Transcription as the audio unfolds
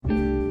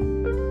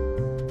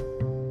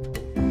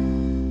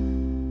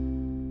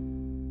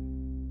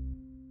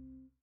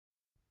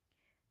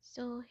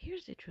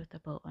the truth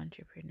about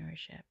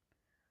entrepreneurship.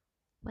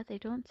 What they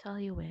don't tell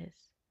you is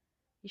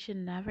you should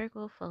never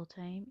go full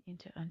time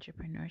into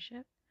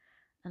entrepreneurship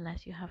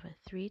unless you have a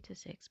 3 to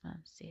 6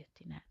 month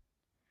safety net.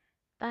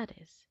 That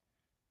is,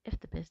 if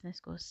the business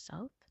goes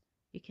south,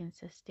 you can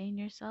sustain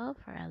yourself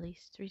for at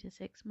least 3 to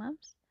 6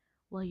 months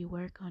while you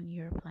work on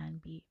your plan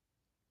B.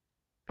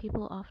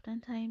 People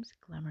oftentimes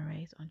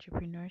glamorize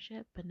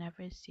entrepreneurship but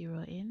never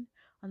zero in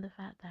on the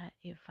fact that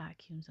it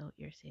vacuums out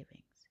your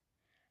savings.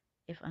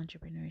 If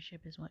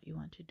entrepreneurship is what you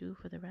want to do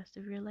for the rest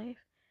of your life,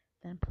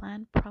 then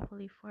plan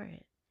properly for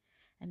it.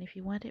 And if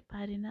you want it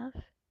bad enough,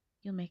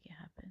 you'll make it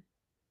happen.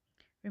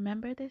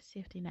 Remember, this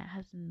safety net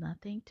has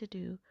nothing to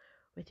do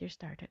with your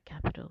startup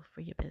capital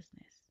for your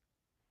business.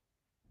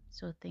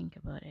 So think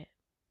about it.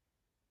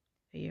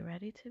 Are you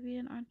ready to be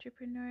an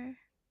entrepreneur?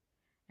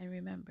 And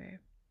remember,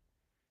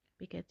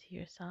 be good to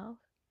yourself,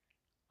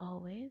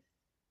 always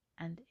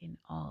and in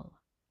all.